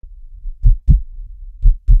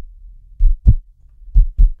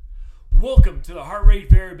Welcome to the Heart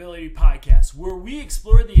Rate Variability Podcast, where we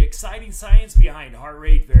explore the exciting science behind heart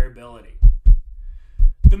rate variability.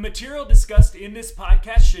 The material discussed in this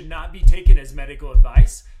podcast should not be taken as medical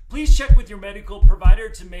advice. Please check with your medical provider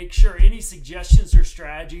to make sure any suggestions or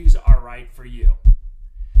strategies are right for you.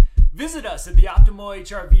 Visit us at the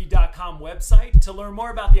OptimalHRV.com website to learn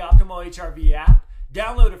more about the Optimal HRV app,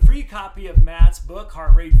 download a free copy of Matt's book,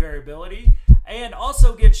 Heart Rate Variability, and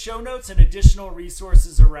also get show notes and additional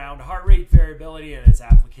resources around heart rate variability and its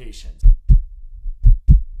applications.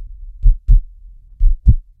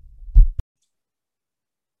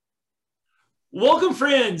 Welcome,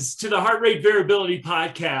 friends, to the Heart Rate Variability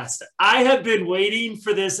Podcast. I have been waiting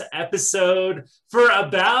for this episode for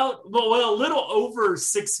about, a little over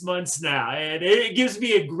 6 months now, and it gives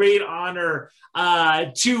me a great honor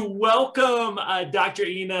to welcome Dr.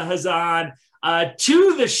 Ina Hazan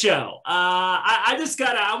to the show. I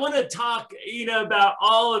want to talk, about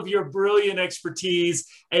all of your brilliant expertise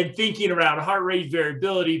and thinking around heart rate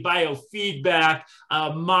variability, biofeedback,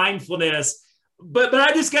 mindfulness. But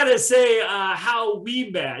I just got to say how we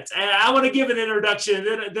met. And I want to give an introduction,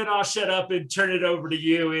 and then I'll shut up and turn it over to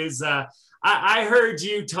you. I heard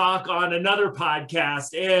you talk on another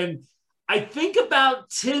podcast, and I think about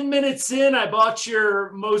 10 minutes in, I bought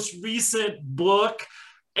your most recent book.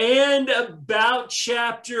 And about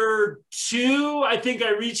chapter 2, I think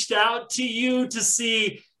I reached out to you to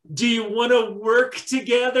see, do you want to work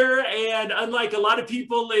together? And unlike a lot of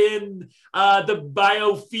people in the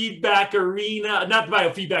biofeedback arena, not the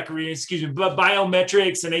biofeedback arena, excuse me, but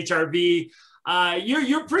biometrics and HRV,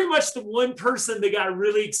 you're pretty much the one person that got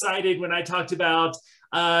really excited when I talked about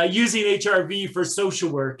using HRV for social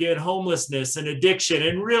work and homelessness and addiction,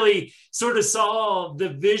 and really sort of saw the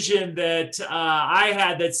vision that I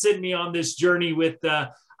had that sent me on this journey with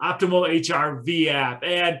the Optimal HRV app.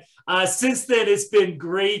 And since then, it's been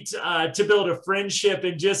great to build a friendship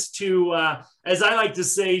and just to, as I like to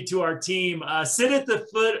say to our team, sit at the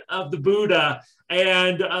foot of the Buddha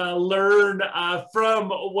and learn from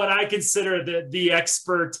what I consider the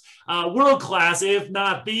expert, world-class, if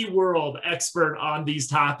not the world expert on these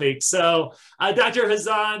topics. So Dr.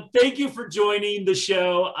 Hazan, thank you for joining the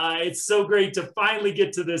show. It's so great to finally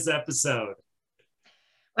get to this episode.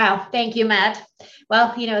 Wow, thank you, Matt.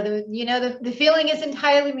 Well, the feeling is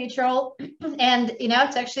entirely mutual, and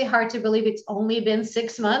it's actually hard to believe it's only been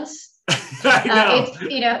 6 months. I know.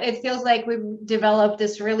 It feels like we've developed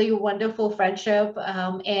this really wonderful friendship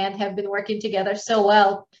and have been working together so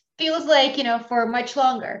well. Feels like for much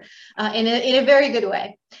longer, in a very good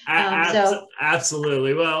way.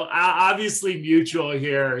 Absolutely. Well, obviously mutual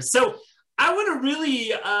here. So I want to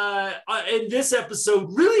really, in this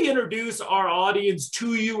episode, really introduce our audience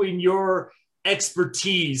to you and your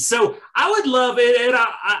expertise. So I would love it, and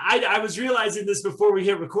I was realizing this before we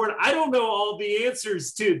hit record. I don't know all the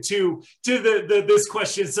answers to this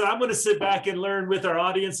question, so I'm going to sit back and learn with our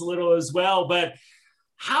audience a little as well. But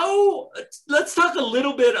let's talk a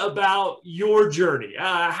little bit about your journey.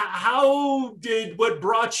 What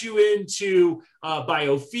brought you into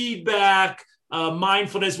biofeedback?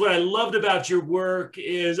 Mindfulness. What I loved about your work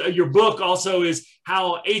is your book also is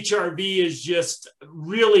how HRV is just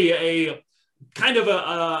really a kind of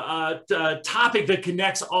a topic that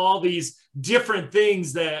connects all these different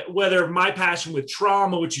things, that whether my passion with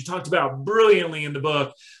trauma, which you talked about brilliantly in the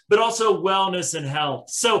book, but also wellness and health.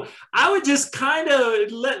 So I would just kind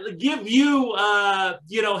of give you, hand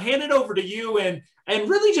it over to you and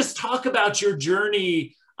really just talk about your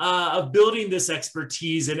journey of building this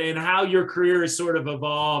expertise and how your career has sort of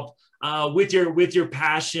evolved with your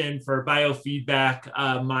passion for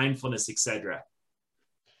biofeedback, mindfulness, etc.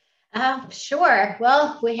 Sure.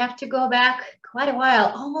 Well, we have to go back quite a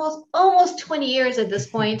while, almost 20 years at this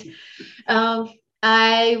point.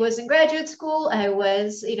 I was in graduate school. I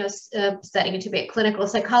was, studying to be a clinical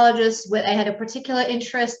psychologist. I had a particular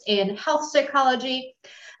interest in health psychology.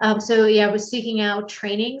 I was seeking out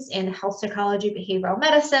trainings in health psychology, behavioral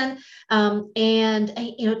medicine, and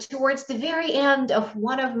towards the very end of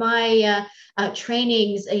one of my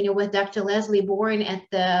trainings, with Dr. Leslie Bourne at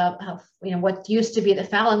the what used to be the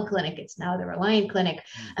Fallon Clinic, it's now the Reliant Clinic.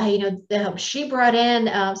 She brought in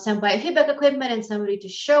some biofeedback equipment and somebody to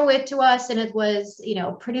show it to us, and it was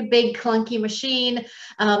a pretty big clunky machine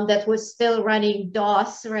that was still running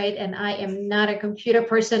DOS, right? And I am not a computer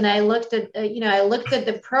person. I looked at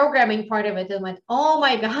the programming part of it and went, oh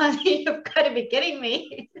my God, you've got to be kidding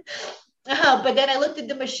me. But then I looked at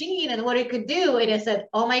the machine and what it could do, and I said,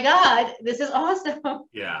 oh my God, this is awesome.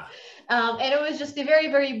 Yeah. And it was just a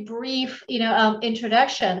very, very brief,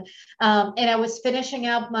 introduction. And I was finishing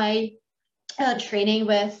up my training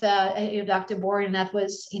with Dr. Bourne, and that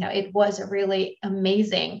was, it was a really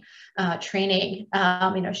amazing training.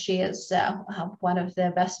 She is one of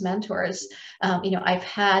the best mentors, I've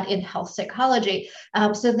had in health psychology.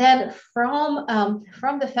 So then from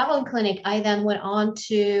the Fallon Clinic, I then went on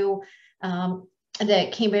to the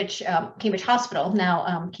Cambridge Hospital,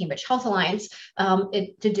 now Cambridge Health Alliance,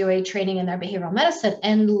 to do a training in their behavioral medicine.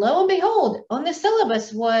 And lo and behold, on the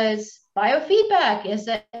syllabus was biofeedback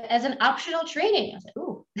as an optional training. I was like,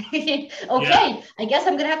 ooh, okay, yeah. I guess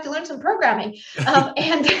I'm going to have to learn some programming.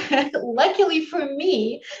 And luckily for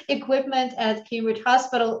me, equipment at Cambridge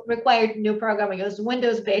Hospital required no programming. It was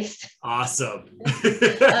Windows-based. Awesome.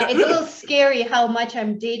 It's a little scary how much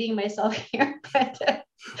I'm dating myself here, but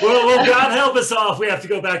well, God help us all if we have to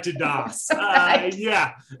go back to DOS. Right.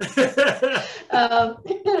 Yeah.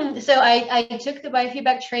 So I took the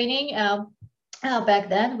biofeedback training back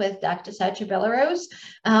then with Dr. Satya Bellerose.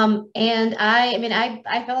 And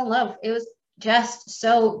I fell in love. It was just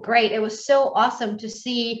so great. It was so awesome to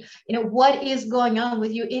see, what is going on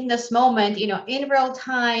with you in this moment, in real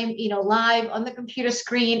time, live on the computer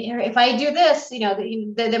screen. If I do this,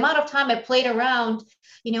 the amount of time I played around,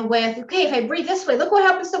 with, okay, if I breathe this way, look what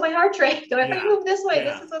happens to my heart rate. If I move this way,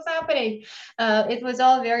 this is what's happening. It was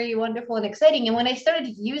all very wonderful and exciting. And when I started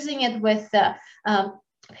using it with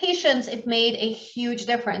patients, it made a huge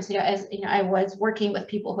difference. As I was working with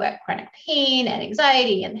people who had chronic pain and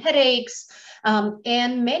anxiety and headaches,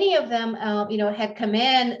 and many of them, had come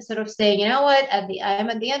in sort of saying, I'm at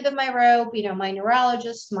the end of my rope. My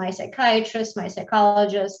neurologist, my psychiatrist, my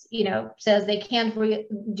psychologist, says they can't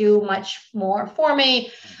do much more for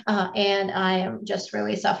me, and I am just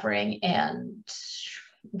really suffering and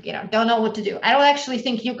don't know what to do. I don't actually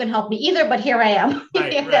think you can help me either, but here I am.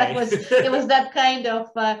 Right, it was that kind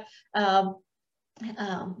of,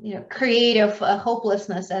 creative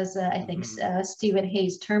hopelessness, as I think Stephen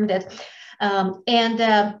Hayes termed it. And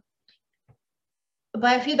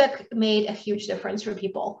biofeedback made a huge difference for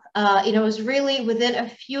people. It was really within a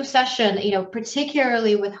few sessions,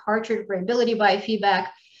 particularly with heart rate variability biofeedback,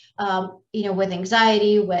 with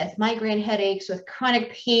anxiety, with migraine headaches, with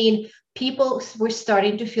chronic pain, people were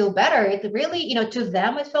starting to feel better. It really, to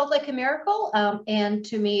them, it felt like a miracle. And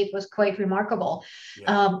to me, it was quite remarkable.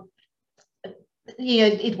 Yeah.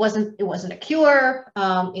 It wasn't a cure.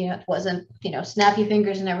 It wasn't, snap your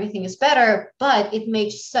fingers and everything is better, but it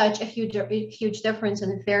made such a huge difference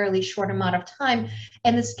in a fairly short amount of time.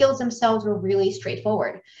 And the skills themselves were really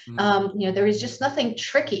straightforward. There is just nothing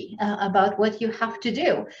tricky about what you have to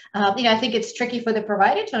do. I think it's tricky for the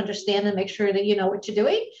provider to understand and make sure that you know what you're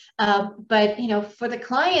doing. But for the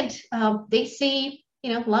client, they see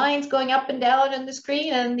lines going up and down on the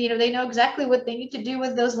screen, and they know exactly what they need to do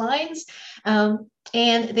with those lines,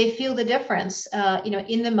 and they feel the difference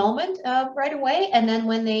in the moment right away. And then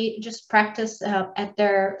when they just practice at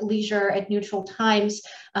their leisure at neutral times,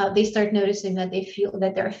 they start noticing that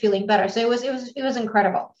they're feeling better. So it was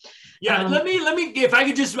incredible. Yeah, let me if I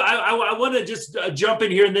could just I want to just jump in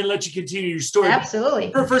here and then let you continue your story.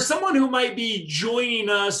 Absolutely. For someone who might be joining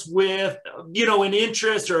us with an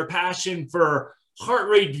interest or a passion for heart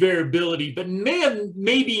rate variability, but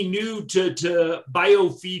maybe new to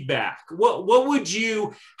biofeedback,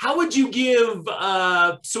 how would you give,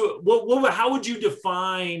 how would you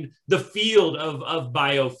define the field of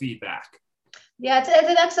biofeedback? Yeah, it's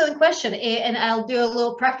an excellent question, and I'll do a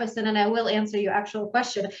little preface, and then I will answer your actual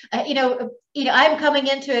question. I'm coming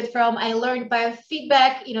into it from, I learned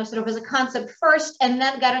biofeedback, sort of as a concept first, and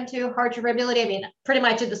then got into heart rate variability. I mean, pretty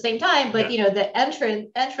much at the same time, but the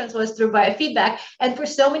entrance was through biofeedback. And for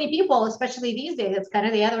so many people, especially these days, it's kind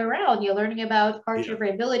of the other way around. You're learning about heart rate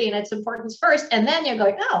variability and its importance first, and then you're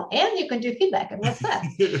going, oh, and you can do feedback, and what's that?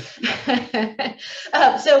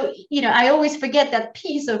 So I always forget that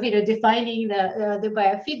piece of defining the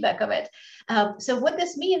biofeedback of it. So what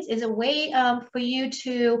this means is a way for you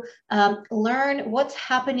to learn what's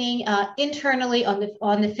happening internally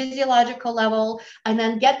on the physiological level, and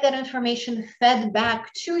then get that information fed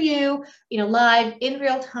back to you, live in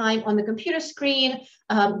real time on the computer screen,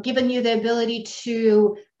 giving you the ability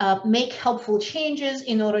to make helpful changes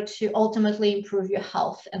in order to ultimately improve your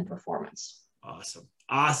health and performance.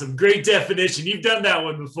 Awesome. Great definition. You've done that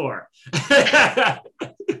one before.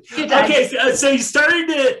 Okay, so you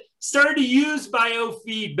started to use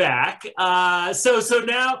biofeedback. So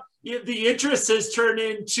now the interest has turned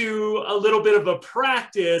into a little bit of a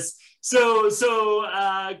practice. So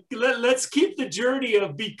let's keep the journey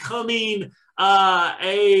of becoming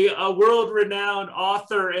a world-renowned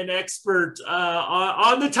author and expert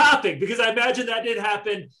on the topic, because I imagine that did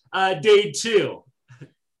happen day 2.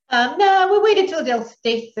 No, we waited till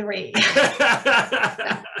day 3.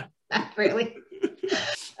 Not really.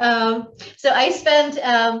 So I spent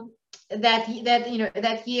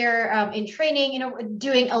that year in training,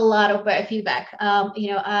 doing a lot of biofeedback.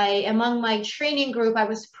 I among my training group, I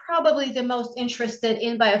was probably the most interested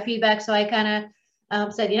in biofeedback. So I kind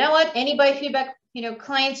of said, you know what, any biofeedback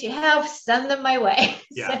clients you have, send them my way.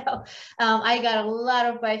 Yeah. So I got a lot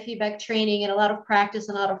of biofeedback training and a lot of practice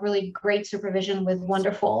and a lot of really great supervision with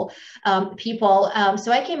wonderful people.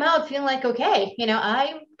 So I came out feeling like, okay,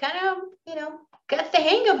 I kind of, got the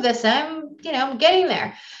hang of this. I'm getting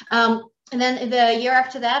there. And then the year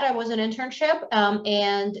after that, I was an internship,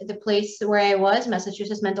 and the place where I was,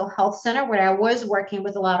 Massachusetts Mental Health Center, where I was working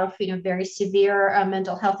with a lot of, very severe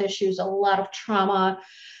mental health issues, a lot of trauma.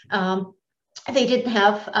 They didn't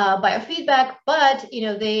have biofeedback, but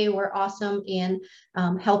they were awesome in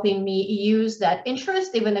helping me use that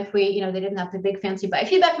interest. Even if they didn't have the big fancy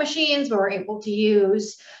biofeedback machines, we were able to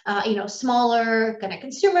use smaller kind of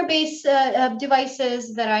consumer-based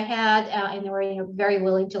devices that I had, and they were very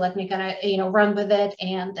willing to let me kind of run with it,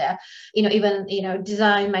 and even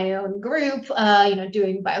design my own group,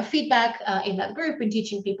 doing biofeedback in that group and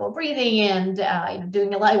teaching people breathing and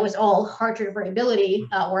doing a lot. It was all heart rate variability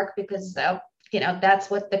work because that's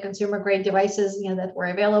what the consumer grade devices, that were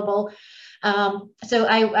available. So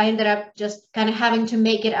I ended up just kind of having to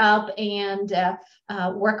make it up and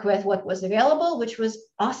work with what was available, which was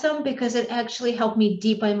awesome because it actually helped me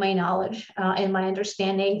deepen my knowledge and my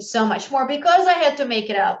understanding so much more, because I had to make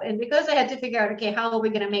it up and because I had to figure out, okay, how are we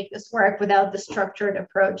going to make this work without the structured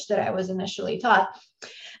approach that I was initially taught.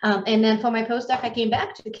 And then for my postdoc, I came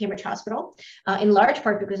back to Cambridge Hospital, in large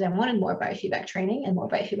part because I wanted more biofeedback training and more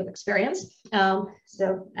biofeedback experience.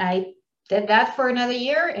 So I did that for another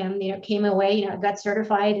year and, came away, got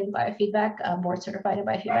certified in biofeedback, board certified in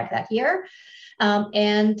biofeedback that year.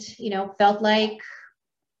 And, felt like,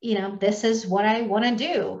 this is what I want to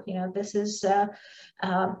do. This is it.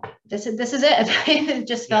 It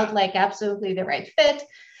just felt like absolutely the right fit.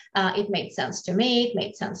 It made sense to me. It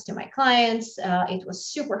made sense to my clients. It was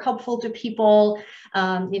super helpful to people.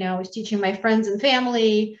 I was teaching my friends and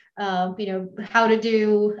family, how to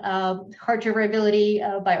do heart rate variability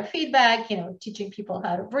biofeedback, teaching people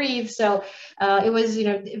how to breathe. So it was,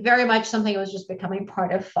 very much something that was just becoming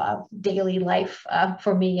part of daily life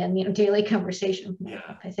for me and, daily conversation. Yeah.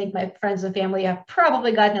 I think my friends and family have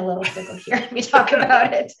probably gotten a little sick of hearing me talk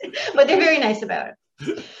about it, but they're very nice about it.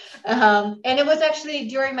 And it was actually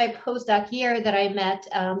during my postdoc year that I met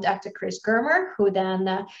Dr. Chris Germer, who then,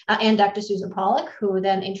 and Dr. Susan Pollack, who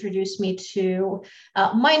then introduced me to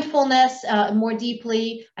mindfulness more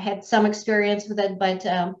deeply. I had some experience with it, but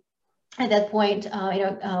at that point,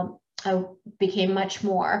 I became much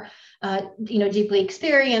more, deeply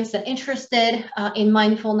experienced and interested in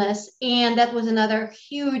mindfulness. And that was another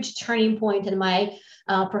huge turning point in my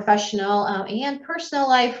professional and personal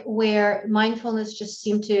life, where mindfulness just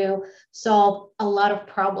seemed to solve a lot of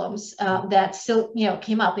problems that still,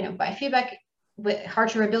 came up. Biofeedback, with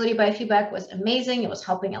heart rate variability biofeedback was amazing. It was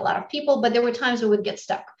helping a lot of people, but there were times we would get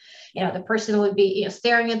stuck. The person would be,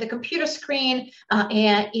 staring at the computer screen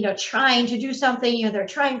and, trying to do something. They're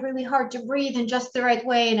trying really hard to breathe in just the right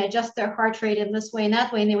way and adjust their heart rate in this way and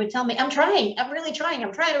that way. And they would tell me, I'm really trying.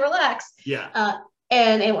 I'm trying to relax. Yeah.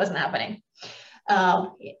 And it wasn't happening.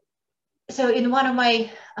 So in one of my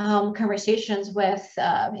conversations with,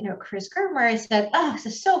 Chris Germer, I said, oh, this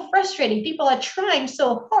is so frustrating. People are trying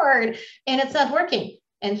so hard and it's not working.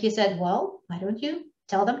 And he said, well, why don't you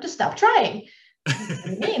tell them to stop trying? What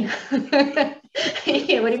do you mean?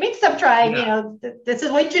 What do you mean stop trying? Yeah. This is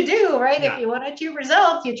what you do, right? Yeah. If you want to achieve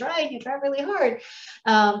results, you try really hard.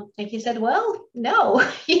 And he said, well, no,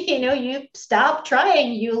 you stop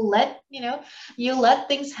trying. You let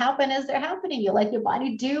things happen as they're happening. You let your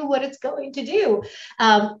body do what it's going to do.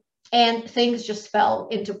 And things just fell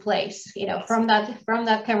into place, from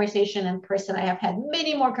that conversation. And Chris and I have had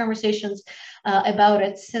many more conversations about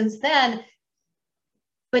it since then.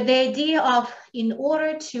 But the idea of, in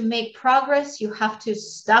order to make progress, you have to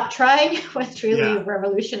stop trying was really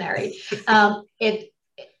revolutionary.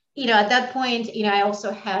 At that point, I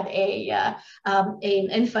also had an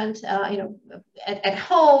infant, at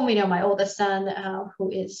home, my oldest son, who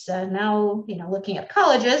is now, looking at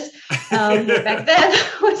colleges. Back then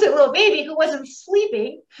was a little baby who wasn't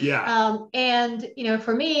sleeping. Yeah. And,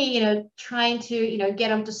 for me, trying to, get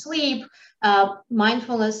him to sleep,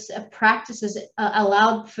 mindfulness practices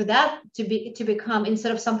allowed for that to become,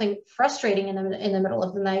 instead of something frustrating in the middle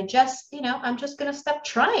of the night, just, I'm just going to stop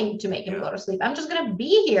trying to make him go to sleep. I'm just going to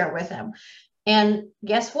be here with him. And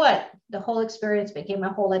guess what? The whole experience became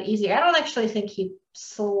a whole lot easier. I don't actually think he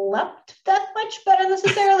slept that much better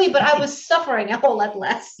necessarily, but I was suffering a whole lot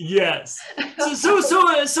less. Yes.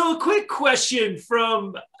 So a quick question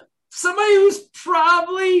from somebody who's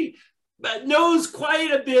probably knows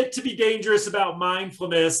quite a bit to be dangerous about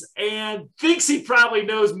mindfulness and thinks he probably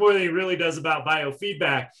knows more than he really does about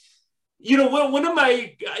biofeedback. One of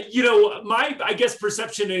my, I guess,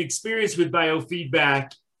 perception and experience with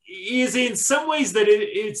biofeedback is in some ways that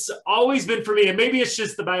it's always been for me, and maybe it's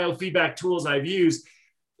just the biofeedback tools I've used,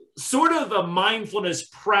 sort of a mindfulness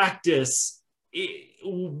practice.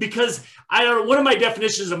 Because I don't know, one of my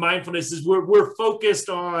definitions of mindfulness is we're focused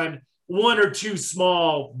on one or two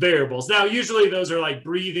small variables. Now, usually those are like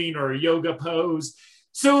breathing or a yoga pose.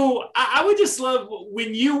 So I would just love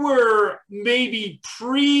when you were maybe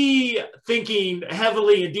pre-thinking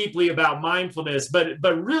heavily and deeply about mindfulness, but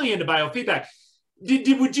really into biofeedback.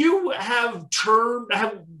 Would you have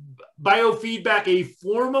biofeedback a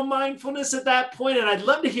form of mindfulness at that point? And I'd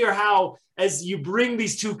love to hear how, as you bring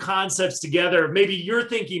these two concepts together, maybe your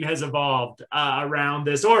thinking has evolved around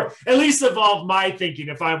this, or at least evolved my thinking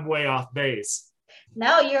if I'm way off base.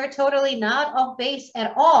 No, you're totally not off base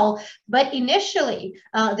at all. But initially,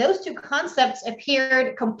 those two concepts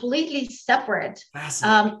appeared completely separate.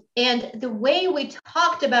 And the way we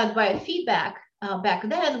talked about biofeedback back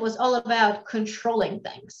then was all about controlling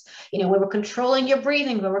things. We were controlling your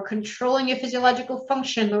breathing, we were controlling your physiological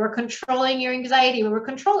function, we were controlling your anxiety, we were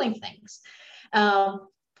controlling things.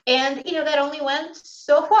 And that only went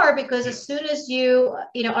so far, because as soon as you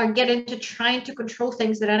are get into trying to control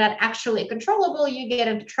things that are not actually controllable, you get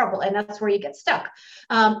into trouble, and that's where you get stuck.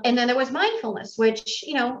 And then there was mindfulness, which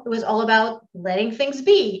it was all about letting things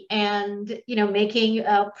be and making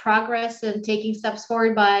progress and taking steps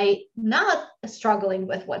forward by not struggling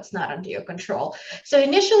with what's not under your control. So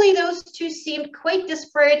initially, those two seemed quite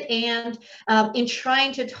disparate, and in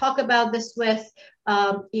trying to talk about this with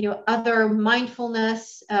other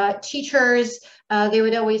mindfulness teachers, they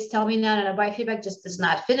would always tell me that biofeedback just does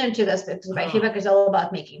not fit into this, because biofeedback is all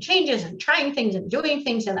about making changes and trying things and doing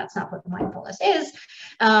things, and that's not what mindfulness is.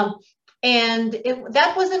 And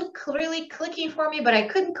that wasn't really clicking for me, but I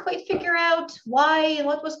couldn't quite figure out why and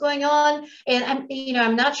what was going on. And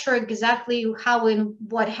I'm not sure exactly how and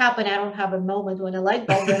what happened. I don't have a moment when a light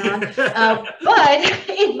bulb went on, but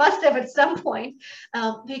it must have at some point,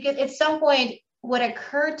 because at some point, what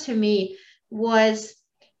occurred to me was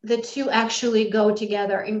the two actually go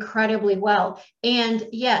together incredibly well. And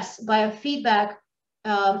yes, biofeedback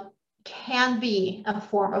can be a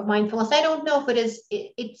form of mindfulness. I don't know if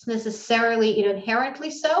it's necessarily inherently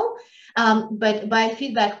so, but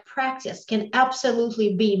biofeedback practice can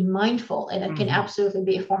absolutely be mindful, and it can absolutely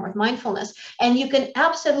be a form of mindfulness. And you can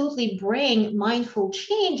absolutely bring mindful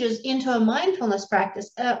changes into a mindfulness practice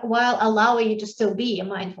while allowing it to still be a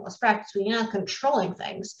mindfulness practice, when you're not controlling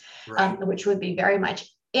things, right. Which would be very much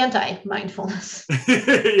anti-mindfulness.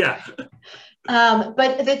 Yeah.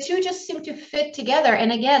 But the two just seem to fit together.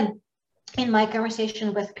 And again, in my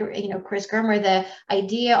conversation with Chris Germer, the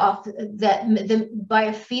idea of the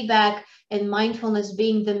biofeedback and mindfulness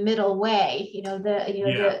being the middle way,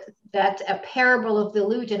 that a parable of the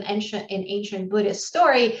lute in ancient Buddhist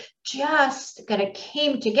story just kind of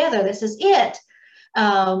came together. This is it.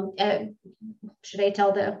 Should I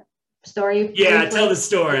tell the story? Yeah, briefly? Tell the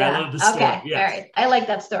story. Yeah. I love the story. Okay, Yes. all right. I like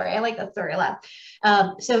that story. A lot.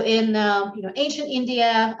 So in ancient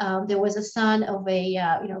India, there was a son of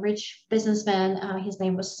a rich businessman. His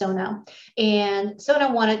name was Sona, and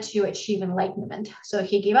Sona wanted to achieve enlightenment. So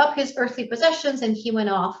he gave up his earthly possessions and he went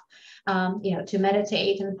off, to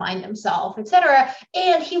meditate and find himself, etc.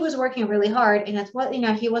 And he was working really hard, and that's what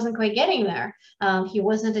he wasn't quite getting there. He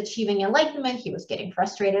wasn't achieving enlightenment. He was getting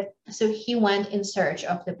frustrated. So he went in search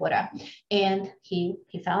of the Buddha, and he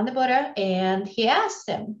found the Buddha, and he asked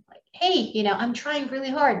him, hey, I'm trying really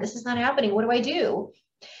hard. This is not happening. What do I do?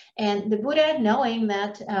 And the Buddha, knowing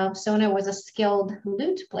that Sona was a skilled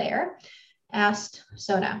lute player, asked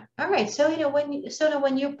Sona, all right, so,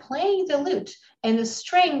 when you're playing the lute and the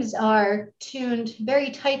strings are tuned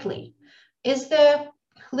very tightly, is the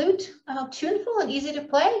lute tuneful and easy to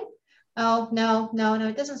play? Oh, no,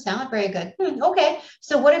 it doesn't sound very good. Okay,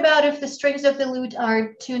 so what about if the strings of the lute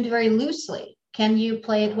are tuned very loosely? Can you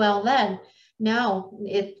play it well then? No,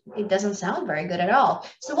 it doesn't sound very good at all.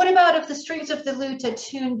 So what about if the strings of the lute are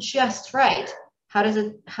tuned just right? How does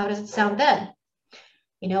it sound then?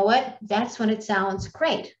 You know what? That's when it sounds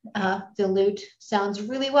great. The lute sounds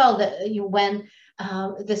really well when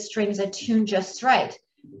the strings are tuned just right.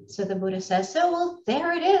 So the Buddha says, so well,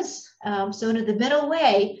 there it is. So in the middle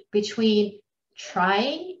way between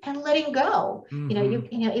trying and letting go.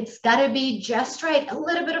 It's got to be just right. A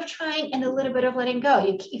little bit of trying and a little bit of letting go.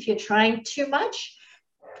 If you're trying too much,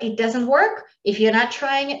 it doesn't work. If you're not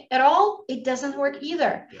trying at all, it doesn't work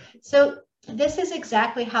either. Yeah. So this is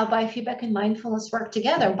exactly how biofeedback and mindfulness work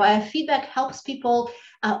together. Biofeedback helps people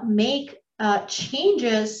make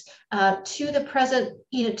changes to the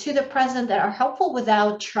present, that are helpful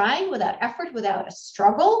without trying, without effort, without a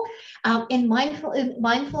struggle. And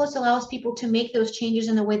mindfulness allows people to make those changes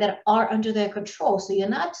in a way that are under their control. So you're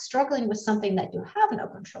not struggling with something that you have no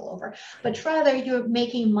control over, but rather you're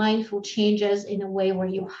making mindful changes in a way where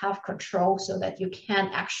you have control so that you can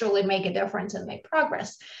actually make a difference and make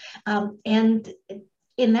progress. And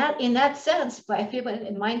in that sense, biofeedback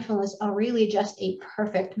and mindfulness are really just a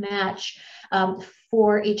perfect match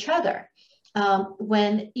for each other.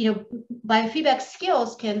 When biofeedback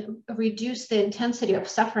skills can reduce the intensity of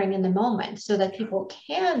suffering in the moment so that people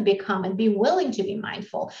can become and be willing to be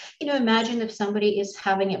mindful. Imagine if somebody is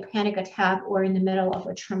having a panic attack or in the middle of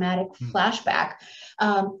a traumatic flashback,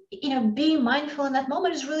 being mindful in that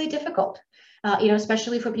moment is really difficult,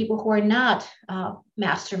 especially for people who are not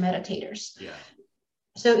master meditators. Yeah.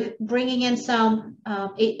 So bringing in some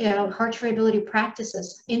heart variability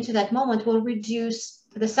practices into that moment will reduce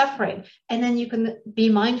the suffering, and then you can be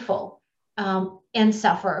mindful and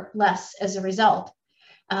suffer less as a result.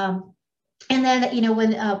 And then,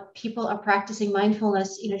 when people are practicing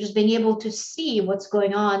mindfulness, just being able to see what's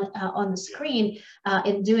going on the screen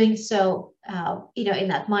and doing so, in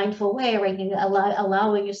that mindful way, right?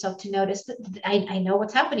 Allowing yourself to notice that I know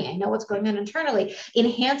what's happening. I know what's going on internally,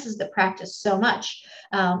 enhances the practice so much.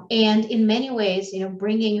 And in many ways,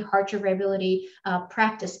 bringing heart rate variability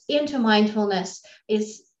practice into mindfulness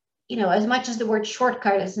is, as much as the word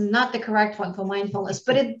shortcut is not the correct one for mindfulness,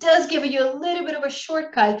 but it does give you a little bit of a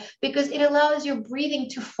shortcut because it allows your breathing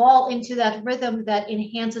to fall into that rhythm that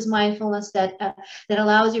enhances mindfulness, that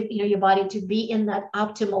allows your body to be in that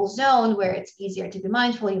optimal zone where it's easier to be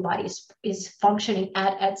mindful. Your body is functioning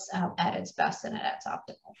at its best and at its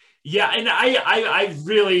optimal. Yeah, and I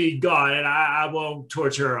really got, and I won't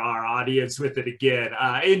torture our audience with it again,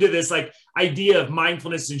 into this like idea of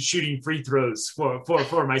mindfulness and shooting free throws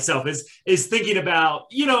for myself is thinking about,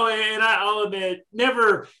 and I'll admit,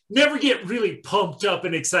 never get really pumped up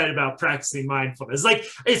and excited about practicing mindfulness. Like,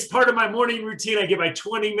 it's part of my morning routine. I get my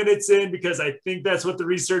 20 minutes in because I think that's what the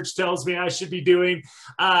research tells me I should be doing.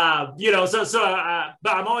 But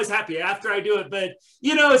I'm always happy after I do it. But,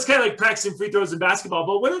 it's kind of like practicing free throws in basketball.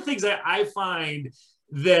 But one of the things that I find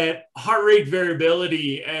that heart rate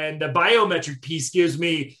variability and the biometric piece gives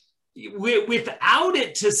me, without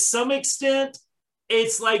it to some extent,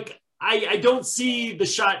 it's like I don't see the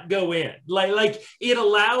shot go in. Like it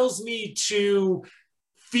allows me to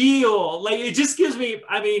feel like, it just gives me,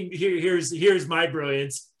 here's my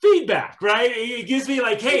brilliance, feedback, right? It gives me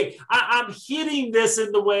like, hey, I'm hitting this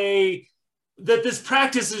in the way that this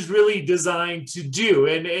practice is really designed to do.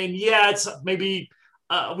 And yeah, it's maybe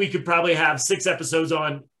we could probably have 6 episodes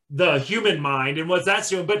on the human mind and what that's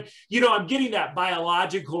doing. But, I'm getting that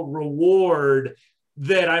biological reward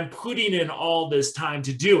that I'm putting in all this time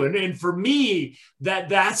to do. And for me,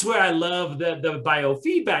 that's where I love the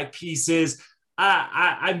biofeedback piece is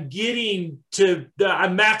I'm getting to,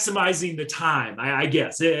 I'm maximizing the time, I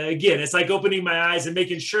guess. Again, it's like opening my eyes and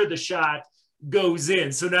making sure the shot goes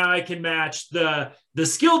in. So now I can match the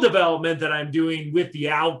skill development that I'm doing with the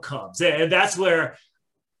outcomes. And that's where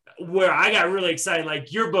I got really excited.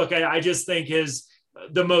 Like your book, I just think is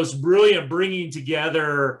the most brilliant, bringing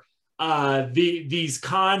together these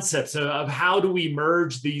concepts of how do we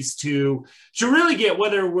merge these two to really get,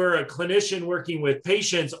 whether we're a clinician working with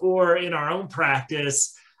patients or in our own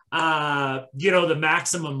practice, the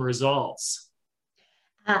maximum results.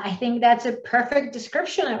 I think that's a perfect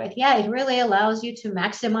description of it. Yeah, it really allows you to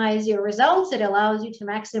maximize your results. It allows you to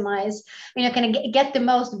maximize, kind of get the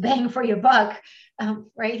most bang for your buck,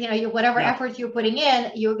 right? Whatever effort you're putting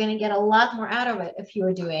in, you're going to get a lot more out of it if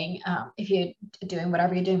you're doing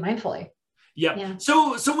whatever you're doing mindfully. Yep. Yeah.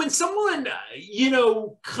 So when someone,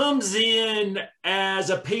 comes in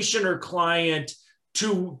as a patient or client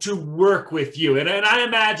to work with you, and I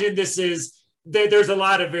imagine there's a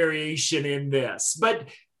lot of variation in this, but,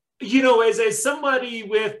 as somebody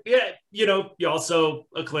with, you're also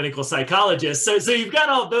a clinical psychologist. So you've got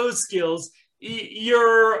all those skills.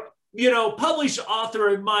 You're, published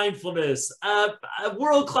author in mindfulness, a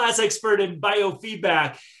world-class expert in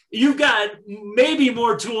biofeedback. You've got maybe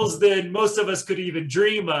more tools than most of us could even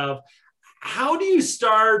dream of. How do you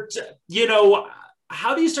start to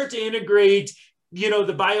integrate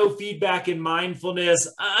the biofeedback and mindfulness,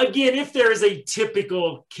 again, if there is a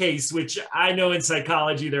typical case, which I know in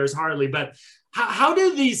psychology there's hardly, but how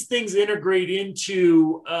do these things integrate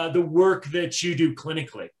into the work that you do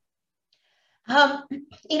clinically?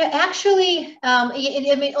 Actually,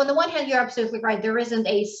 I mean, on the one hand, you're absolutely right. There isn't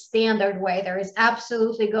a standard way. There is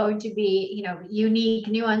absolutely going to be, unique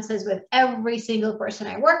nuances with every single person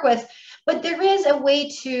I work with. But there is a way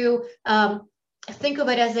to think of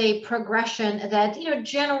it as a progression that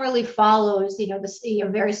generally follows this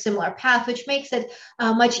very similar path, which makes it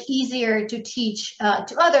much easier to teach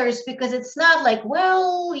to others, because it's not like,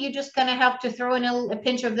 well, you just kind of have to throw in a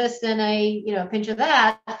pinch of this and a pinch of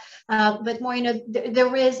that, but more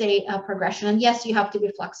there is a progression, and yes, you have to be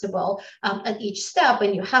flexible at each step,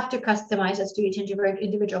 and you have to customize as to each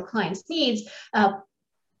individual client's needs.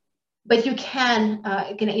 But you can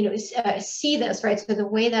see this, right? So the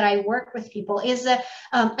way that I work with people is that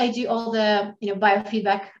I do all the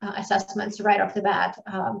biofeedback assessments right off the bat.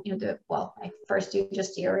 I first do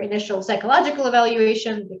just your initial psychological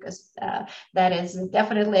evaluation, because that is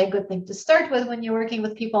definitely a good thing to start with when you're working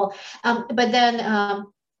with people. But then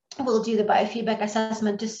we'll do the biofeedback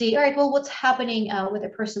assessment to see, all right, well, what's happening with a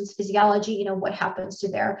person's physiology? What happens to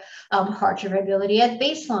their heart variability at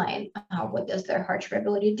baseline? What does their heart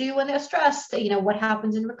variability do when they're stressed? What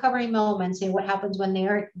happens in recovery moments? What happens when they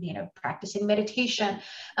are, practicing meditation,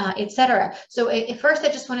 etc. So at first, I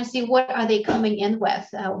just want to see what are they coming in with,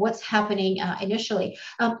 what's happening initially,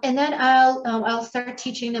 and then I'll start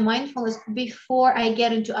teaching them mindfulness before I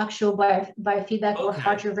get into actual biofeedback or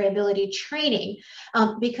heart variability training,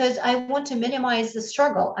 because I want to minimize the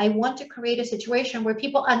struggle. I want to create a situation where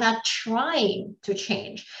people are not trying to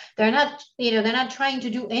change. They're not, they're not trying to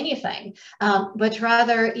do anything, but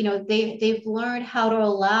rather, they've learned how to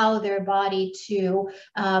allow their body to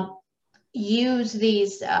use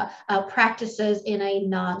these practices in a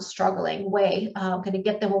non-struggling way, kind of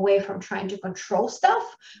get them away from trying to control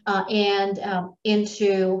stuff and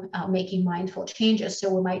into making mindful changes.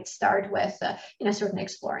 So we might start with, certainly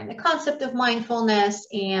exploring the concept of mindfulness.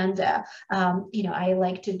 And, I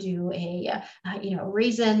like to do a,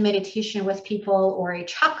 raisin meditation with people, or a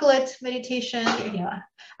chocolate meditation.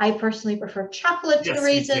 I personally prefer chocolate to the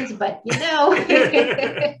raisins, but you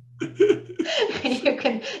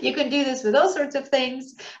can do this with all sorts of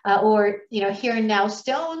things, or here and now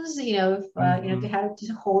stones, to have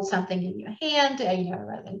to hold something in your hand,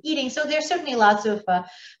 rather than eating. So there's certainly lots of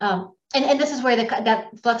and this is where that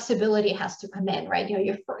flexibility has to come in, right?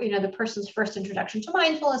 The person's first introduction to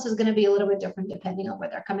mindfulness is going to be a little bit different depending on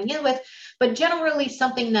what they're coming in with, but generally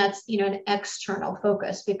something that's an external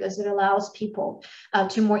focus, because it allows people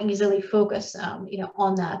to more easily focus,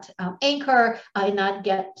 on that anchor, and not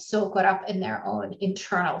get so caught up in their own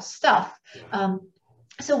internal stuff.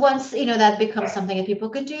 So once that becomes something that people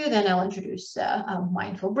can do, then I'll introduce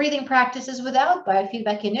mindful breathing practices without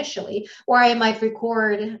biofeedback initially, or I might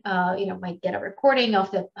record, might get a recording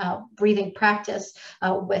of the breathing practice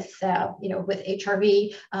with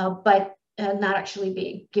HRV, but not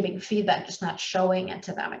actually giving feedback, just not showing it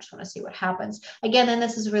to them. I just want to see what happens. Again, and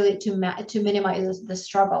this is really to minimize the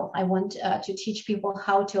struggle. I want to teach people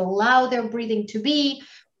how to allow their breathing to be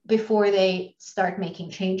before they start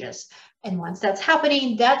making changes. And once that's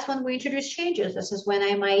happening, that's when we introduce changes. This is when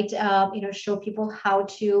I might, show people how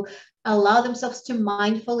to allow themselves to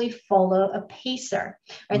mindfully follow a pacer,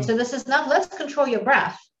 right? So this is not, let's control your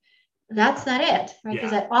breath. That's not it, right?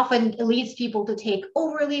 Because that often leads people to take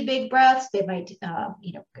overly big breaths. They might,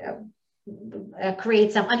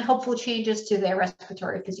 create some unhelpful changes to their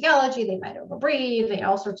respiratory physiology. They might overbreathe.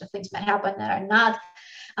 All sorts of things might happen that are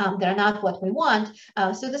not what we want.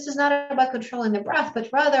 So this is not about controlling the breath, but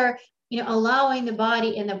rather allowing the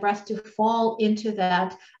body and the breath to fall into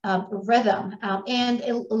that rhythm, and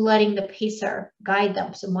letting the pacer guide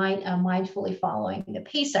them. So mindfully following the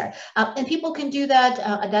pacer. And people can do that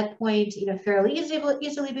at that point, fairly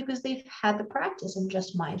easily, because they've had the practice in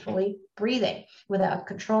just mindfully breathing without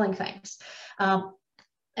controlling things.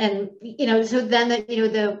 And, so then the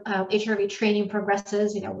HRV training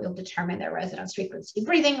progresses, we'll determine their resonance frequency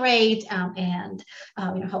breathing rate, and,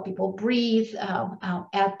 help people breathe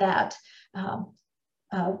at that,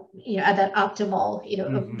 at that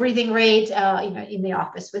optimal, breathing rate, in the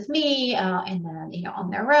office with me, and then, on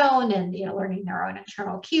their own, and, learning their own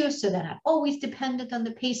internal cues. So they're not always dependent on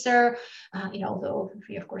the pacer, although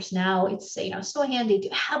of course now it's, so handy to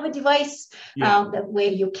have a device, that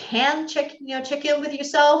way you can check in with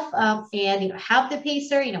yourself, and, have the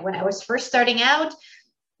pacer. When I was first starting out,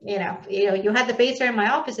 you had the pacer in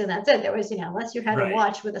my office, and that's it. There was, unless you had a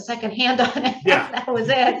watch with a second hand on it, that was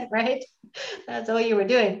it, right? That's all you were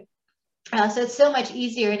doing. So it's so much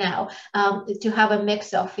easier now to have a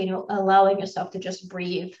mix of, allowing yourself to just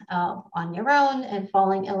breathe on your own and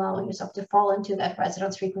allowing yourself to fall into that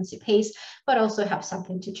resonance frequency pace, but also have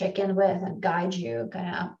something to check in with and guide you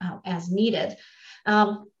kind of as needed.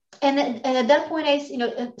 And at that point,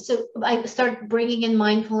 so I started bringing in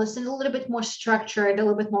mindfulness in a little bit more structured, a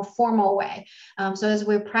little bit more formal way. So as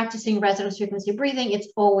we're practicing resonance frequency breathing, it's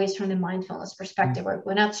always from the mindfulness perspective.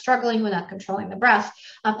 We're not struggling, we're not controlling the breath.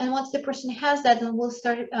 And once the person has that, then we'll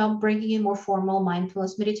start bringing in more formal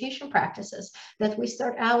mindfulness meditation practices that we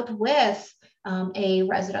start out with a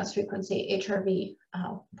resonance frequency HRV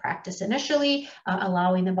practice initially,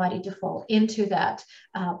 allowing the body to fall into that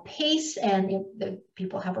pace. And the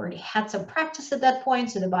people have already had some practice at that point,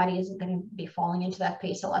 so the body isn't going to be falling into that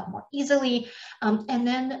pace a lot more easily. And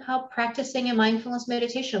then practicing a mindfulness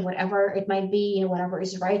meditation, whatever it might be, whatever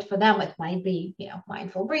is right for them. It might be,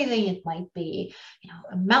 mindful breathing. It might be,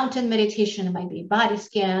 a mountain meditation. It might be body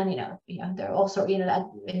scan. There are also, that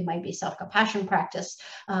it might be self-compassion practice.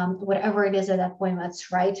 Whatever it is at that point, that's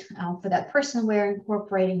right for that person. We're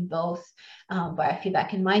incorporating both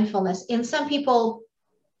biofeedback and mindfulness. And some people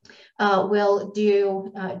will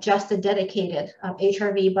do just a dedicated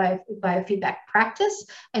HRV biofeedback practice,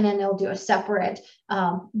 and then they'll do a separate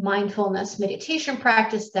mindfulness meditation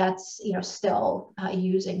practice that's still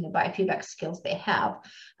using the biofeedback skills they have.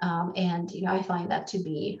 And I find that to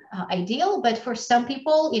be ideal. But for some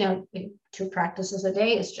people, 2 practices a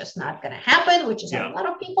day is just not going to happen, which is a lot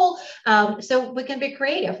of people. So we can be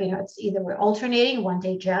creative. It's either we're alternating one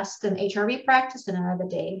day just an HRV practice and another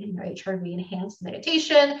day, HRV enhanced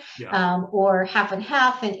meditation, or half and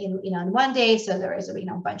half, and in one day. So there is a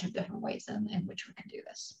bunch of different ways in which we can do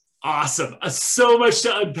this. Awesome. So much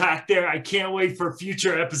to unpack there. I can't wait for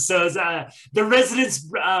future episodes. The resonance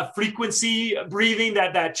frequency breathing,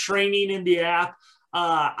 that training in the app,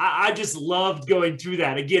 I just loved going through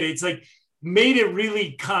that. Again, it's like made it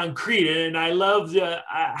really concrete. And I loved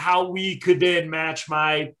how we could then match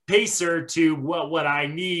my pacer to what I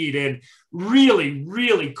need. And really,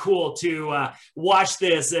 really cool to watch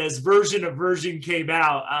this as version of version came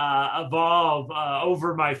out, evolve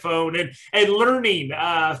over my phone, and learning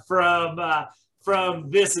from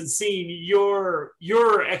this and seeing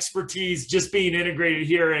your expertise just being integrated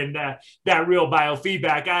here and that real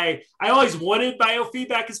biofeedback. I always wanted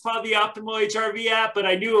biofeedback as part of the Optimal HRV app, but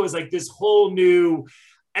I knew it was like this whole new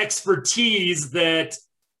expertise that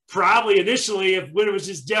probably initially, when it was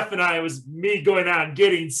just Jeff and I, it was me going out and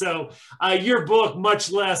getting. So your book,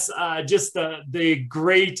 much less just the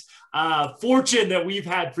great fortune that we've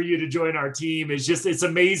had for you to join our team, it's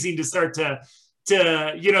amazing to start to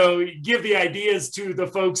give the ideas to the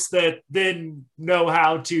folks that then know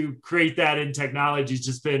how to create that in technology. It's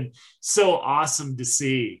just been so awesome to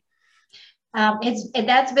see.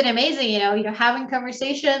 That's been amazing, having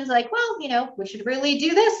conversations like, well, we should really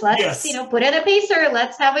do this. Let's, put in a pacer.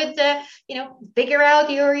 Let's have it, figure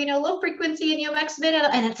out your, low frequency and your max mid,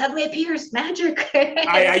 and it suddenly appears magic. There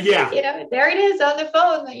it is on the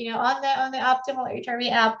phone, on the Optimal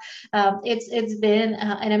HRV app. It's been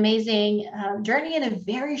an amazing journey in a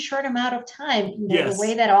very short amount of time. The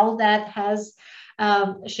way that all that has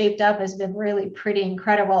shaped up has been really pretty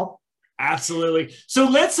incredible. Absolutely. So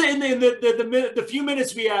let's say in the few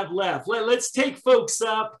minutes we have left, let's take folks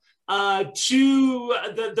up to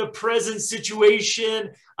the present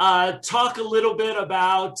situation. Talk a little bit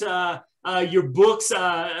about your books.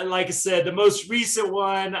 Like I said, the most recent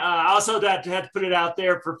one. I also had to put it out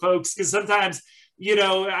there for folks because sometimes,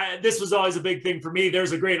 this was always a big thing for me.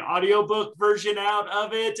 There's a great audiobook version out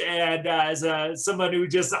of it. And as someone who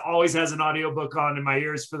just always has an audiobook on in my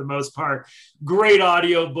ears for the most part, great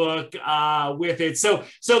audiobook with it. So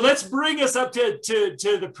let's bring us up to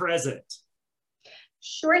the present.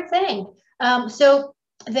 Sure thing.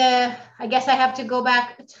 I guess I have to go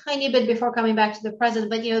back a tiny bit before coming back to the present,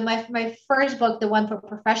 but my first book, the one for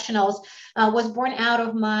professionals, was born out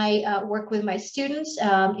of my work with my students.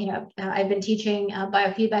 I've been teaching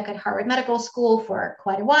biofeedback at Harvard Medical School for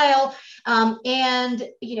quite a while, and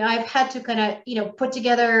I've had to kind of put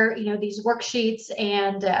together these worksheets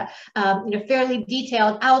and fairly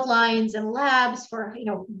detailed outlines and labs for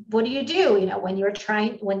what do you do when you're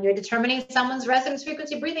determining someone's resonance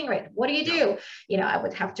frequency breathing rate. What do you do? I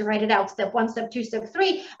would have to write it out, step 1, step 2, step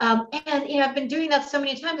 3. And I've been doing that so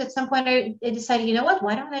many times. At some point, I decided,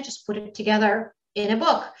 why don't I just put it together in a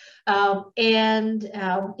book? And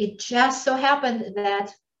it just so happened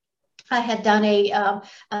that I had done a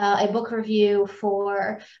book review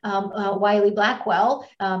for Wiley Blackwell.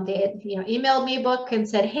 They had, emailed me a book and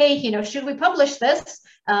said, hey, should we publish this?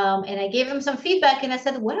 And I gave them some feedback and I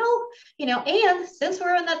said, well, and since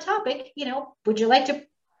we're on that topic, would you like to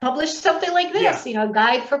publish something like this, a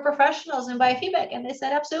guide for professionals in biofeedback? And they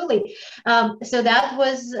said, absolutely. So that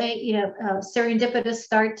was a serendipitous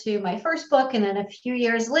start to my first book. And then a few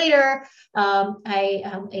years later, an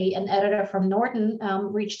editor from Norton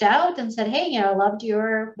reached out and said, hey, I loved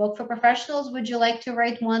your book for professionals. Would you like to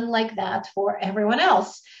write one like that for everyone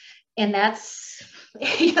else? And that's,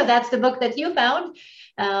 that's the book that you found.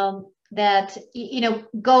 That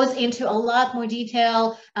goes into a lot more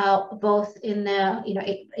detail, both in the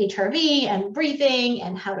HRV and breathing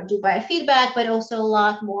and how to do biofeedback, but also a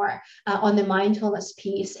lot more on the mindfulness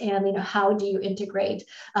piece and how do you integrate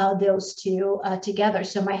those two together.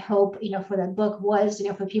 So my hope for that book was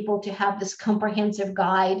for people to have this comprehensive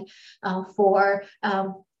guide for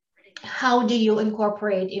how do you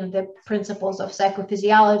incorporate the principles of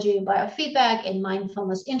psychophysiology and biofeedback and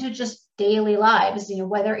mindfulness into just daily lives,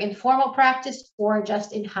 whether in formal practice or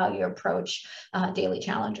just in how you approach daily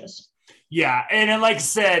challenges. Yeah, and like I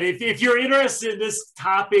said, if you're interested in this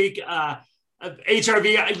topic of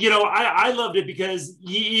HRV, I loved it because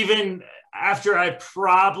even after I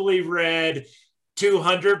probably read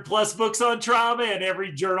 200 plus books on trauma and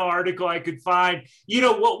every journal article I could find.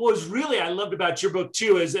 What was really I loved about your book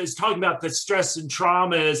too is talking about the stress and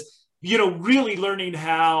trauma is, really learning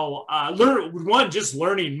how, just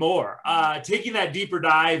learning more, taking that deeper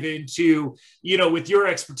dive into, with your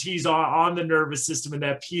expertise on the nervous system and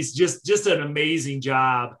that piece, just an amazing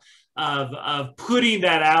job of putting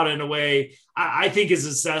that out in a way I think is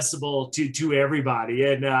accessible to everybody,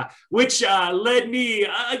 and which led me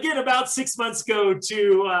again about 6 months ago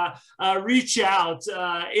to reach out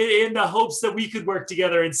in the hopes that we could work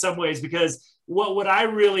together in some ways, because what I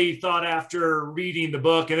really thought after reading the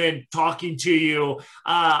book and then talking to you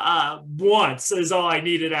once is all I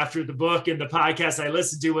needed after the book and the podcast I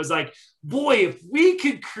listened to was like, boy, if we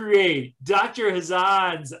could create Dr.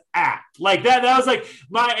 Hazan's app like that was like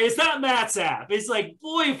it's not Matt's app. It's like,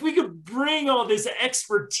 boy, if we could bring all this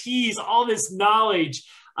expertise, all this knowledge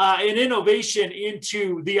and innovation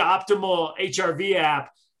into the Optimal HRV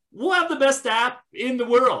app, we'll have the best app in the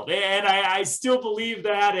world. And I still believe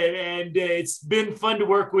that. And it's been fun to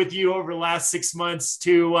work with you over the last 6 months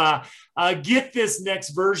to get this next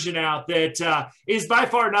version out that is by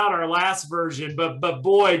far not our last version, but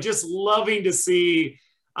boy, just loving to see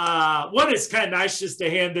one, it's kind of nice just to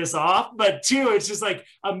hand this off, but two, it's just like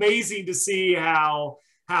amazing to see how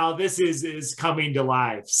this is coming to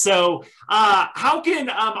life. So how can,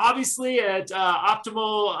 obviously at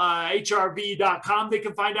optimalhrv.com, they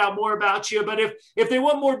can find out more about you. But if they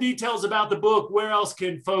want more details about the book, where else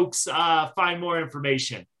can folks find more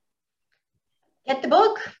information? Get the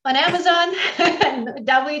book on Amazon,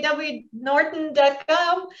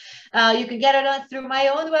 www.norton.com. You can get it through my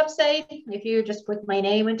own website. If you just put my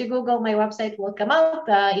name into Google, my website will come up,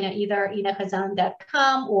 either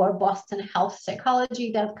inahazan.com or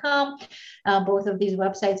bostonhealthpsychology.com. Both of these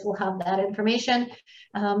websites will have that information.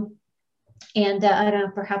 And I don't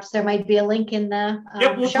know, perhaps there might be a link in the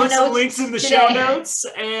we'll show put notes some links in the today. show notes.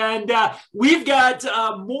 And we've got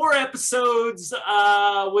more episodes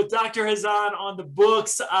with Dr. Hazan on the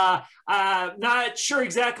books. Not sure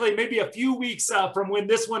exactly, maybe a few weeks from when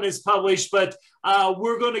this one is published, but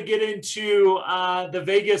we're going to get into the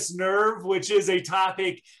vagus nerve, which is a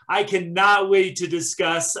topic I cannot wait to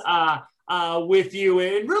discuss with you,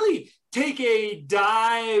 and really take a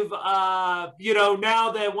dive,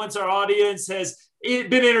 now that once our audience has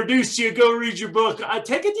been introduced to you, go read your book,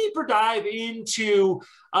 take a deeper dive into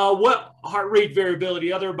what heart rate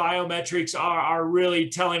variability, other biometrics are really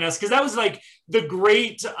telling us. Because that was like the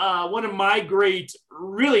great, one of my great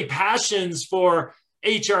really passions for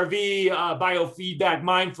HRV, biofeedback,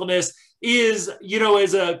 mindfulness is,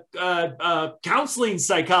 as a counseling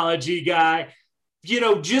psychology guy,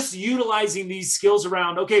 just utilizing these skills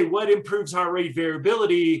around, okay, what improves heart rate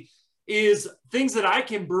variability is things that I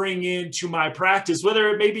can bring into my practice, whether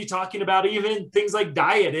it may be talking about even things like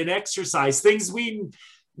diet and exercise, things we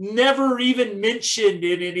never even mentioned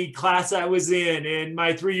in any class I was in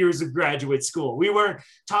my 3 years of graduate school. We weren't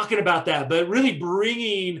talking about that, but really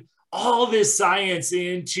bringing all this science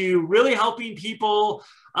into really helping people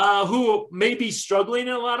who may be struggling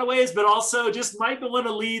in a lot of ways, but also just might want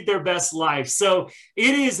to lead their best life. So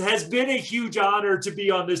it has been a huge honor to be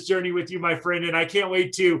on this journey with you, my friend, and I can't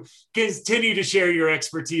wait to continue to share your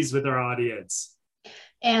expertise with our audience.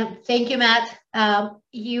 And thank you, Matt.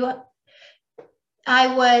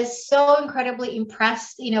 I was so incredibly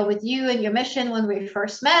impressed, with you and your mission when we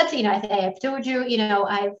first met. I've told you,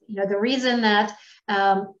 the reason that,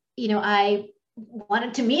 I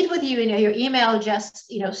wanted to meet with you. Your email just,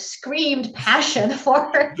 screamed passion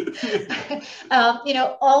for,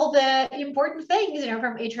 all the important things,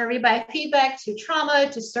 from HRV biofeedback to trauma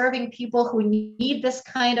to serving people who need this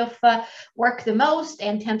kind of work the most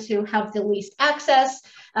and tend to have the least access.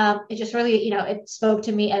 It just really, it spoke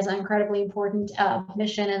to me as an incredibly important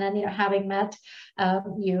mission. And then, having met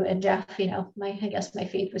you and Jeff, I guess my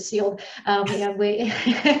fate was sealed. I'm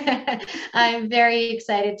very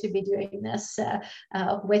excited to be doing this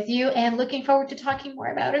with you and looking forward to talking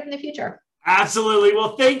more about it in the future. Absolutely.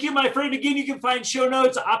 Well, thank you, my friend. Again, you can find show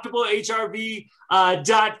notes,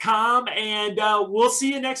 optimalhrv.com, and we'll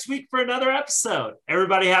see you next week for another episode.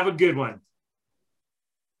 Everybody have a good one.